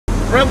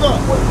Rev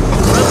up.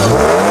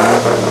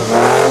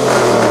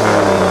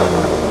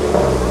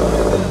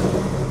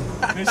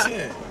 Good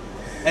shit.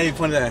 Hey,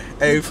 point that.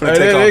 Hey, from the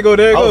there you go,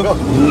 there you go.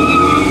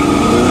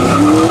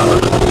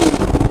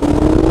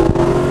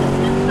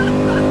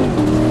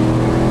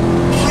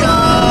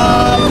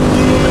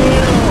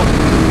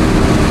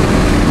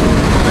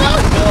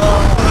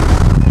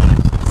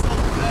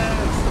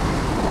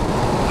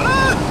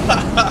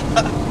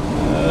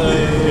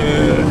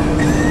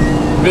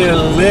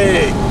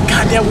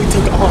 Goddamn, we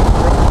took off,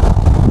 bro.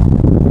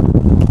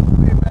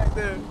 Back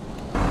there.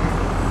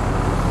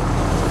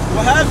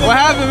 What happened? What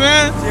happened,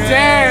 man?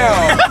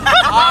 Damn.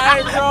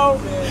 Alright, bro.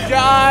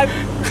 God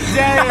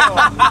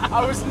damn. I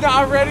was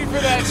not ready for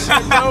that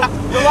shit, bro.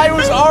 The light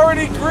was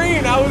already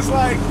green. I was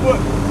like, what?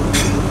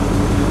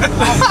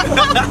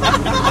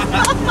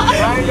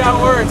 I ain't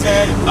got words,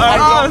 man. I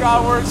don't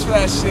got words for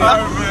that shit.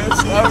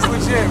 That was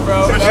legit,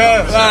 bro.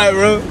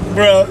 Alright,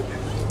 bro.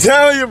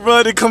 Tell you,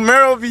 bro, the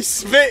Camaro be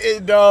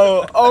spitting,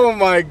 dog. Oh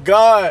my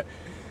god.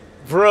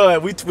 Bro,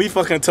 we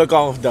fucking took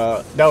off,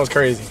 dog. That was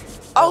crazy.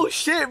 Oh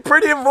shit,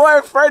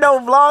 Prettyboyfredo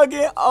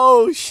vlogging.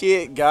 Oh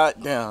shit,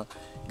 goddamn.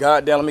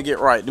 Goddamn, let me get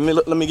right.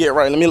 Let me get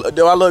right.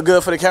 Do I look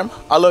good for the camera?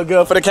 I look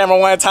good for the camera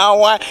one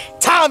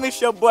time. It's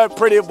your boy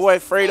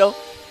Prettyboyfredo.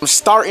 I'm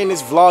starting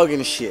this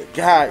vlogging shit.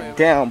 God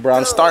damn, bro.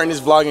 I'm starting this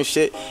vlogging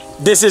shit.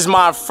 This is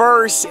my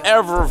first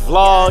ever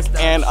vlog,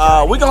 and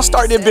we're gonna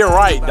start this bit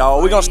right,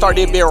 dog. We're gonna start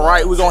this bit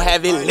right. We're gonna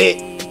have it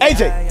lit.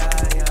 AJ,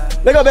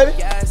 let's go, baby.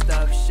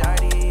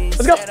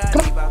 Let's go.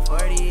 Come on.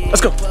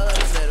 Let's go.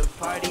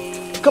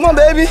 Come on,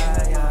 baby.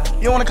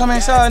 You wanna come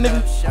inside,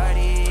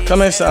 nigga?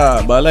 Come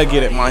inside, but let's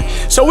get it, man.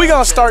 So we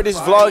gonna start this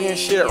vlogging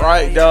shit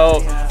right,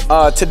 dog.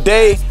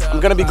 Today, I'm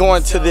gonna be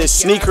going to this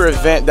sneaker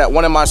event that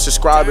one of my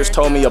subscribers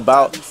told me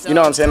about. You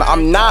know what I'm saying?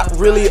 I'm not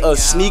really a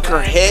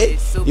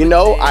sneakerhead, you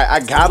know?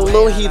 I got a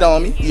little heat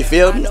on me, you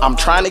feel me? I'm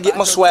trying to get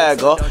my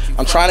swag up.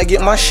 I'm trying to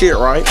get my shit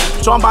right.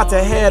 So I'm about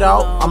to head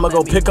out. I'm gonna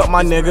go pick up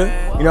my nigga,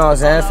 you know what I'm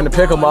saying? Finna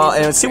pick him up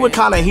and see what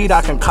kind of heat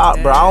I can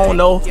cop, bro. I don't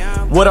know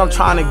what I'm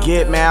trying to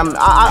get, man.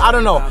 I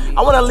don't know.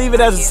 I wanna leave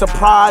it as a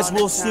surprise.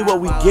 We'll see what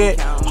we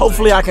get.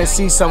 Hopefully I can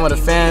see some of the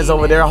fans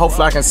over there.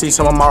 Hopefully I can see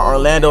some of my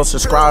Orlando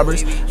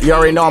subscribers. You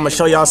already know I'm gonna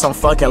show y'all some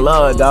fucking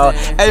love, dog.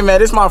 Hey man,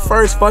 this is my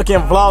first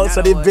fucking vlog,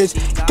 so this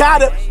bitch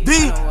gotta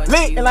be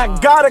lit, and I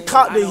gotta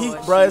cop the heat,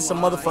 bro. It's a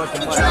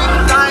motherfucking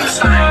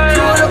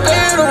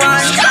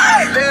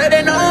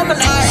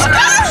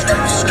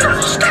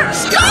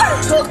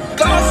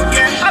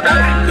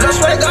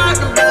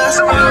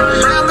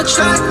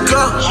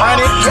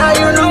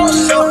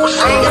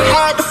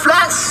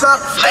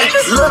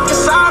Look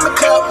inside my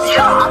cup,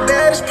 I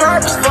bet it's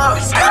purposeful.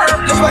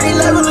 That's why he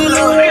leveling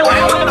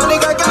up. Only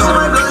got gas in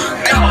my blood.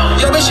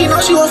 Yo, bitch, she know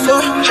she won't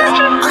fuck.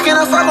 I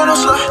cannot fuck on no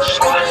slut.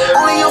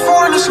 Only on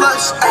foreign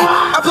sluts.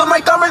 I put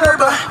my thumb in her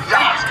butt.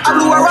 I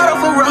blew her right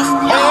off a rough.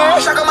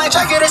 Shock on my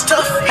jacket, it's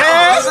tough.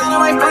 It's on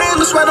my brain,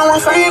 the sweat on my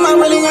frame. I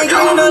really ain't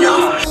getting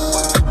enough.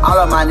 All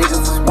of my niggas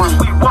is one.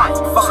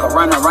 Fuck a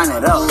runner, run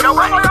it up.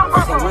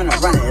 Fuck a runner,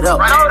 run it up.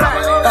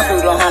 That's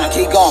who don't have to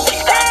keep going.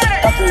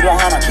 That's who don't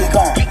have to keep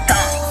going.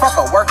 Fuck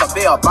a worker,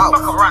 be a boss.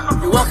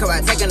 You walk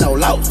around taking no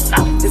loss.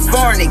 This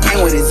foreign, it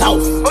came with his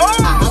house.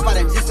 How about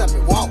it just up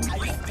and walk?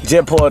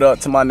 Jet pulled up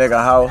to my nigga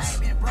house.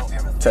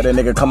 Tell that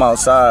nigga come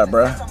outside,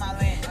 bruh.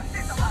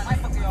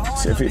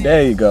 See if he,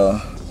 there you go.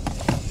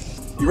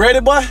 You ready,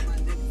 boy?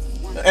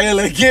 Hey,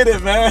 let's get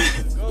it, man.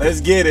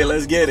 Let's get it,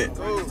 let's get it.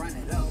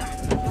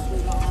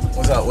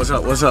 What's up, what's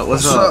up, what's up,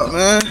 what's up,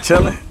 man?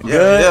 Chilling?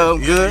 Good? Yeah, I'm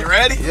good. You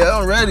ready? Yeah,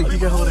 I'm ready. You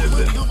can hold that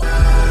bit.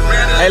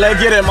 Hey, let's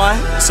get it, man.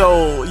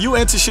 So, you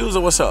into shoes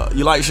or what's up?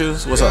 You like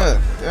shoes? What's up?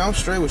 Yeah, I'm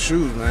straight with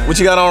shoes, man. What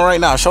you got on right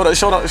now? Show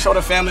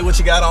the family what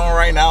you got on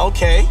right now.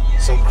 Okay.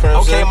 Some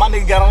crimson. Okay, my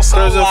nigga got on some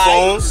crimson light.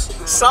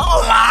 phones. Some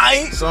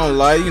light. Some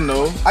light, you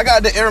know. I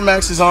got the Air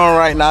Maxes on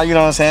right now. You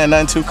know what I'm saying?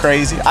 Nothing too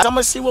crazy. I'm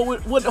gonna see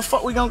what the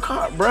fuck we gonna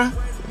cop, bruh.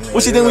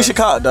 What you think we should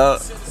cop,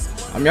 dog?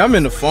 I mean, I'm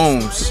in the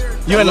phones.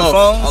 You in the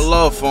phones? I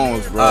love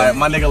phones, bro. Alright,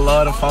 my nigga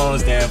love the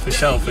phones, damn, for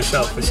sure.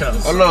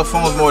 I love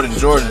phones more than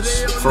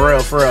Jordans. For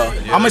real.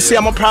 Yeah, I'm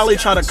gonna probably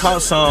try to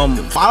cop some.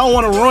 I don't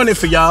wanna ruin it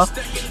for y'all.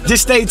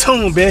 Just stay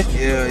tuned, bitch.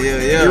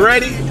 Yeah. You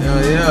ready?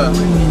 Yeah.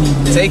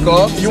 Take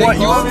off. You want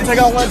me to take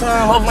off one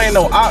time? Hopefully ain't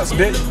no ops,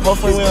 bitch.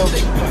 Hopefully we don't.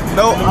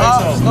 No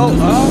ops.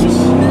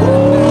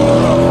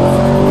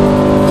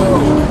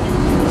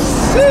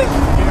 Sick.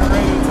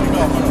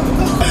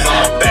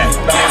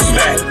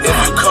 Back, if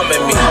you come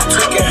at me,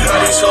 tweaking how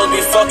these hoes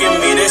be fucking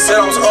me. They said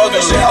I was ugly.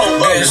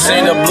 Bitch,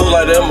 ain't a blue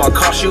light in my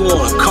car, she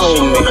wanna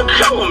comb me.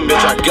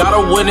 Bitch, I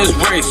gotta win this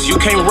race, you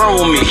can't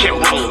roll me.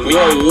 We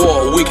on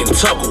war, we can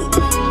tuckle.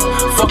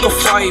 Fuck a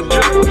fight,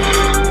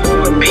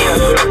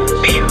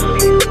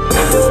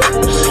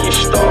 see your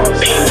stars.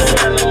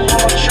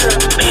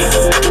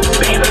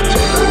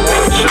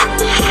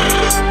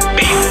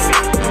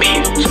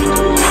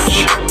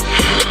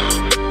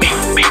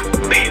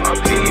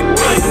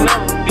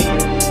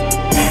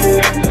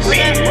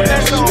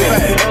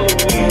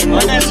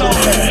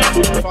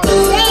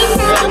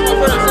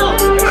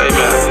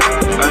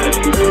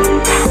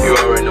 You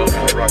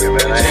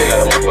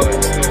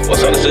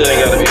What's understood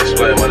ain't gotta be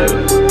explained, my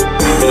nigga. You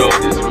know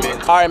what this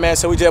means. All right, man,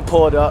 so we just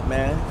pulled up,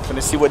 man.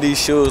 Finna see what these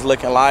shoes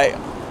looking like.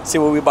 See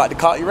what we about to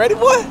call. You ready,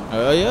 boy?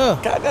 Yeah.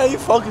 Goddamn, you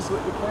focus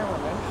with the camera,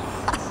 man.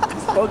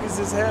 You focus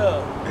as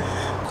hell.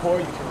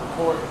 Record, you can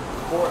record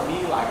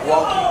me like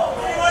walking.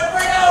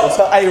 What's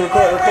up? Hey,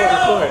 record.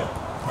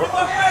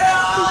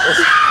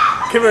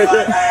 Come here.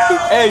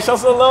 Hey, show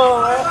some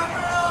love, man.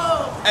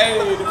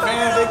 Hey, the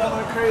fans, they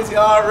going crazy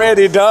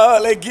already,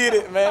 dog. Let's get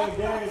it, man.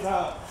 Game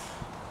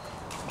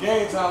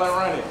time. Let's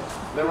run it.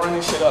 Let's run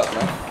this shit up,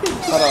 man.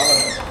 Hold on.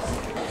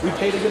 We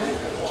paid to get it?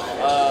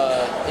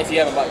 If you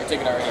haven't bought your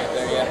ticket already up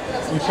there, yeah.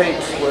 You paid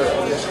where?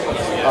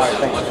 Alright,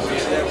 thank you.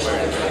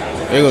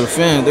 There go the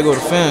fans.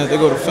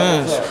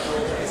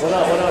 What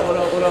up?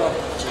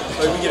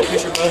 Wait, we get a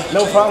picture, bro.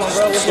 No problem,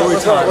 bro.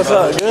 What's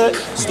up? Good?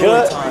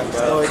 Story time,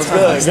 bro.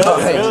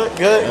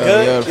 Good.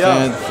 Yeah, Go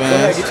ahead,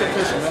 fans. get your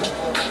picture, man.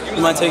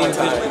 You mind taking a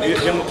picture? Give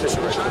him a picture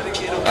right now.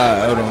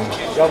 Alright, hold on.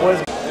 Y'all boys.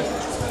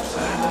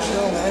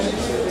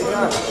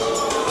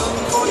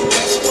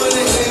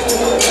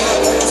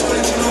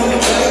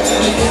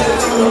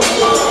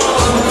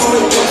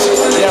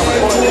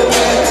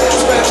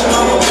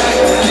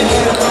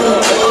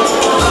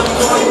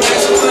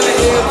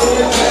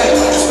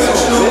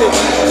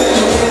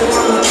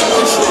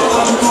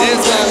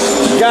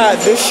 God,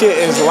 this shit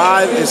is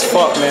live as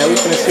fuck, man. We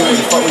finna see what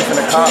the fuck we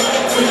finna cop.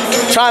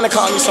 Trying to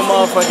call me some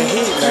motherfucking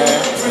heat,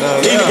 man.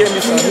 Need to give me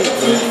some heat,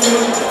 man.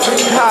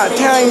 God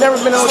damn, I ain't never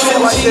been on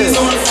shit like this.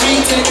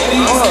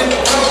 Hold up.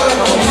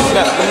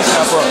 Let me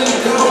snap up.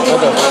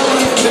 Okay.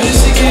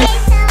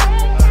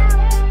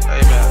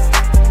 Hey, man.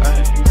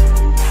 Hey.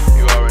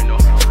 You already know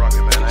how I'm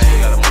rocking, man. I ain't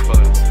got a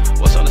motherfucker.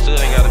 What's understood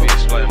ain't gotta be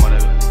explained, my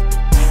nigga.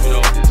 You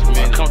know what this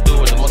means. Come through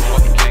with the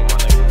motherfucking king, my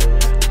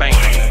nigga. Bang.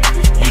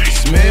 You can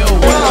smell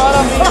what?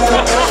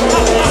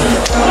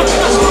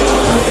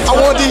 I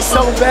want these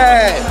so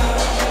bad.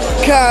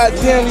 God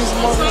damn these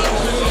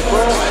motherfuckers,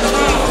 bro.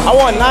 I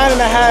want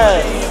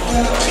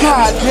 9.5.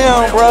 God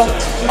damn, bro.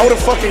 I would've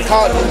fucking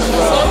caught this,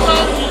 bro.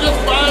 Sometimes you just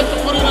buy it to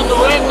put it in the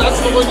rack.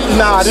 That's the way you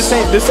Nah, this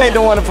ain't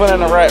the one to put in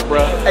the rack,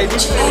 bro. Hey,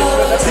 these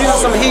are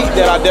some heat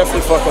that I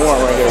definitely fucking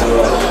want right here,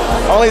 bro.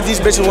 Only if these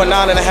bitches went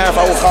 9.5,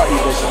 I would caught these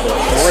bitches, bro.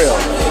 For real.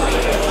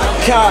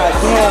 God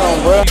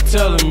damn, bro.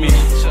 Telling me,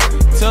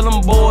 tell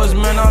them boys,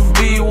 man, I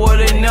be where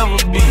they never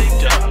be.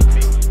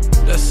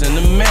 That's in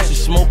the message,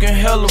 smoking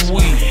hella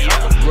weed.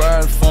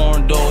 Riding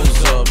foreign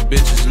doors up,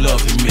 bitches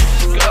loving me.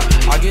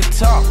 I get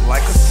top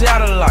like a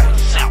satellite.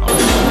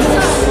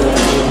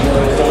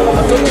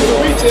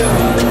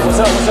 What's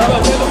up?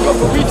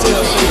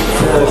 Retail,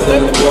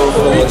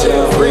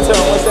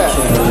 what's that?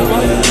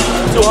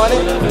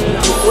 200?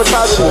 What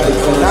size is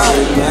it?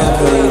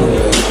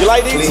 9. You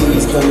like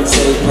these? I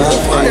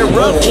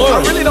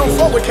really don't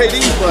fuck with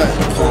KDs, but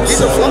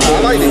these are fly. I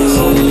like these. I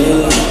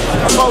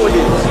fuck with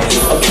these.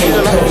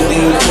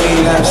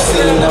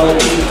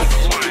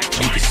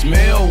 You can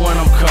smell when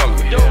I'm coming.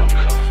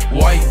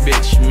 White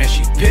bitch, man,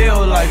 she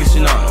pale like it's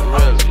not.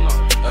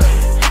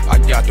 I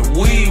got the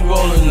weed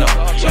rolling up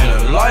and a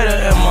lighter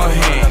in my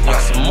hand.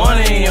 Got some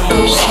money in my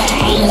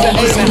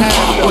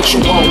pocket. What you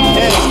want?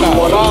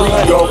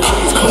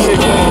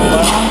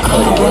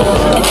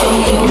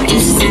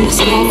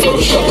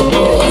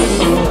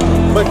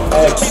 But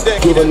keep that.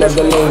 Give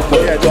another lane for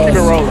Yeah, just keep it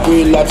rolling.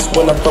 relapse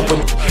when I fuck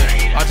with.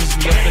 I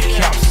just left the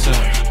capsule.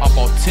 I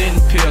bought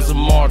 10 pairs of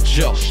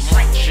Margell.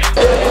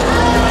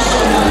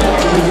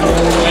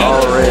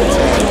 Already.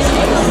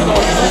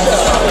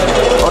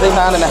 Oh, they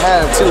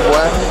 9.5 too,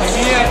 boy.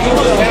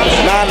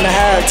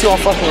 9.5 too. I'm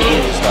fucking with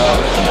these, dog.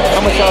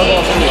 How much y'all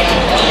going for me?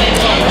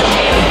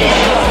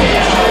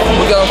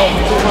 We got them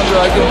for 200.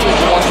 I give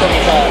them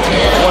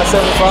 175.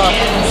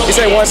 175. You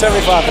say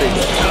 175 for these? I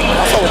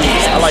fuck with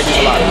these. I like these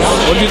a lot.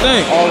 What do you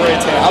think? Already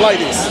 10. I like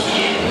these.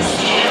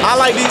 I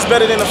like these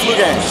better than the flu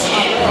games.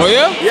 Oh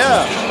yeah?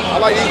 Yeah. I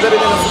like these better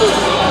than the flu.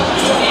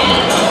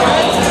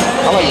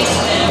 I like these.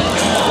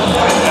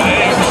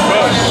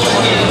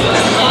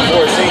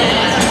 14.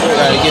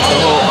 Gotta get the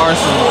whole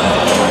arsenal.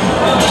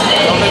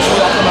 Don't make sure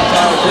y'all come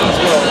outside with business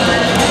well.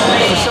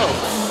 For sure.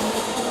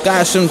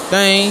 Got some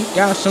thing.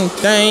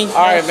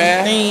 All right,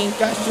 man.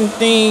 Got some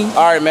thing.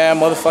 All right, man.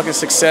 Motherfucking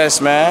success,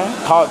 man.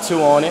 Caught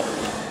 2 on it.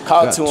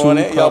 Caught two on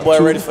it. Y'all boy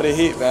ready for the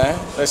heat, man.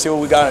 Let's see what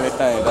we got in this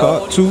thing,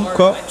 dog.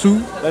 Caught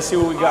two. Let's see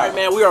what we got. All right,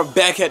 man. We are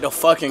back at the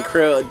fucking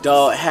crib,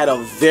 dog. Had a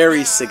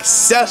very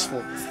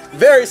successful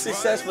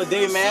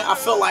day, man. I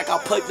feel like I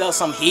put up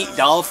some heat,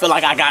 dog. Feel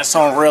like I got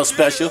something real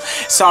special.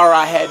 Sorry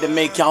I had to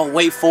make y'all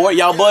wait for it.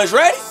 Y'all boys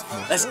ready?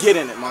 Let's get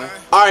in it, man.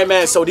 All right,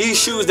 man. So these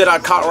shoes that I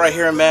caught right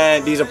here,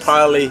 man, these are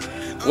probably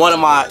one of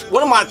my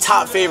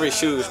top favorite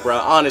shoes, bro.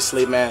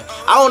 Honestly, man.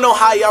 I don't know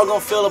how y'all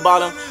gonna feel about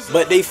them,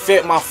 but they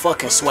fit my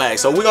fucking swag.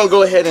 So we're gonna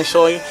go ahead and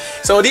show you.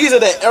 So these are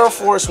the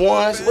Airforce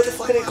ones. What the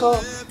fuck are they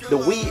called? The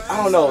wheat, I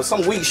don't know,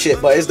 some wheat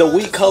shit, but it's the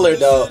wheat color,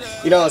 dog.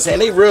 You know what I'm saying?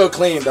 They real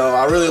clean, dog.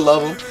 I really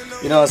love them.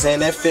 You know what I'm saying?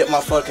 That fit my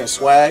fucking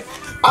swag.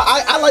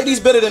 I like these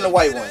better than the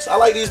white ones. I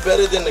like these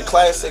better than the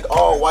classic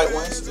all white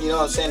ones. You know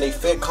what I'm saying? They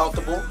fit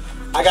comfortable.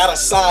 I got a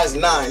size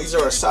 9. These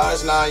are a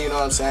size 9, you know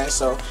what I'm saying?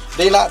 So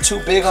they not too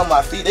big on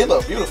my feet. They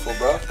look beautiful,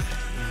 bro.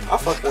 I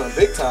fuck with them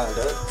big time,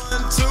 dog.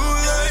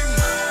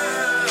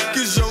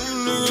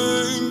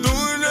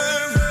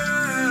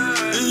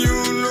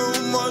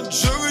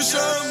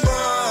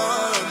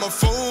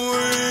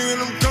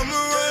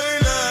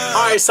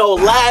 Alright, so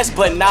last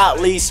but not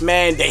least,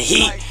 man, the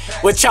heat.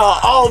 What y'all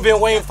all been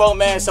waiting for,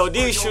 man. So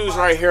these shoes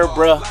right here,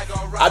 bro,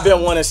 I've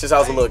been wanting since I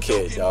was a little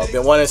kid, y'all.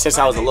 Been wanting since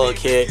I was a little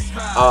kid.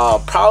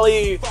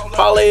 Probably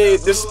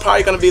this is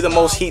probably gonna be the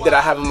most heat that I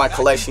have in my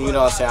collection. You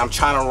know what I'm saying? I'm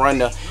trying to run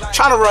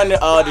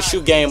the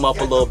shoe game up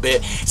a little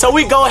bit. So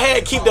we go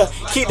ahead, keep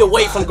the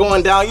weight from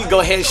going down. You go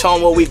ahead and show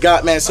them what we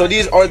got, man. So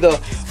these are the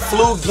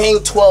Flu Gang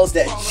 12s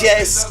that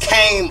just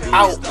came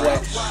out, boy.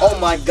 Oh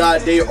my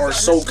God, they are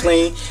so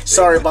clean.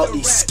 Sorry about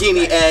these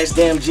skinny ass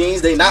damn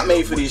jeans. They not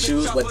made for these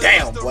shoes, but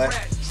damn, boy.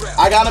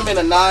 I got them in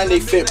a 9, they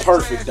fit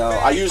perfect, though.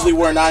 I usually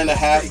wear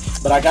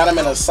 9.5, but I got them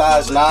in a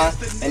size 9,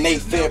 and they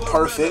fit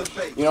perfect.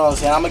 You know what I'm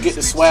saying? I'm gonna get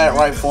the swag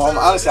right for them.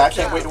 Honestly, I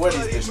can't wait to wear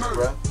these bitches,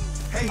 bro.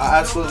 I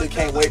absolutely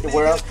can't wait to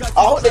wear them.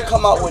 I hope they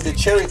come out with the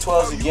Cherry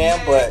 12s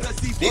again, but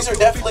these are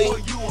definitely,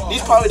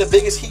 these probably the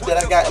biggest heat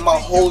that I got in my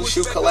whole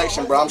shoe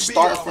collection, bro. I'm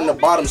starting from the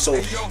bottom, so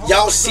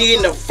y'all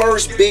seeing the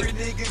first big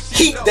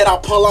heat that I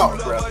pull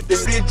out, bro.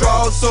 This is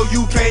draws, so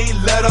you can't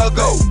let her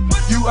go.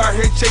 You out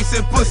here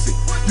chasing pussy,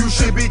 you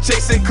should be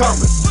chasing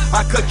commas.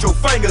 I cut your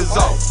fingers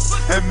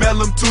off and mail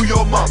them to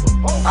your mama.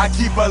 I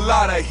keep a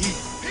lot of heat,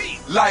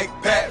 like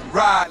Pat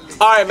Riley.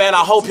 Alright, man, I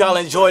hope y'all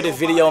enjoyed the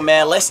video,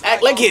 man. Let's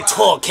get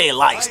 12K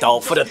likes,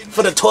 though, for the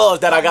 12s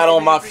that I got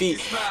on my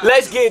feet.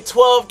 Let's get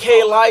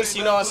 12K likes,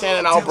 you know what I'm saying,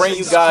 and I'll bring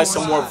you guys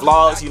some more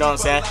vlogs, you know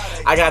what I'm saying.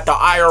 I got the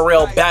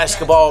IRL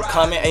basketball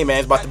coming. Hey, man,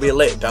 it's about to be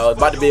lit, dog. It's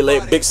about to be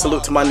lit. Big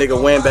salute to my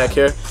nigga Win back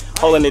here,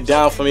 holding it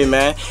down for me,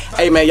 man.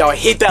 Hey, man, y'all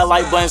hit that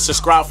like button,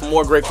 subscribe for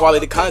more great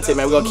quality content,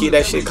 man. We're gonna keep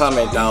that shit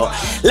coming, dog.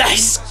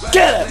 Let's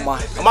get it,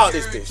 man. I'm out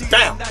this bitch.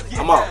 Damn,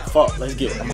 I'm out. Fuck, let's get it.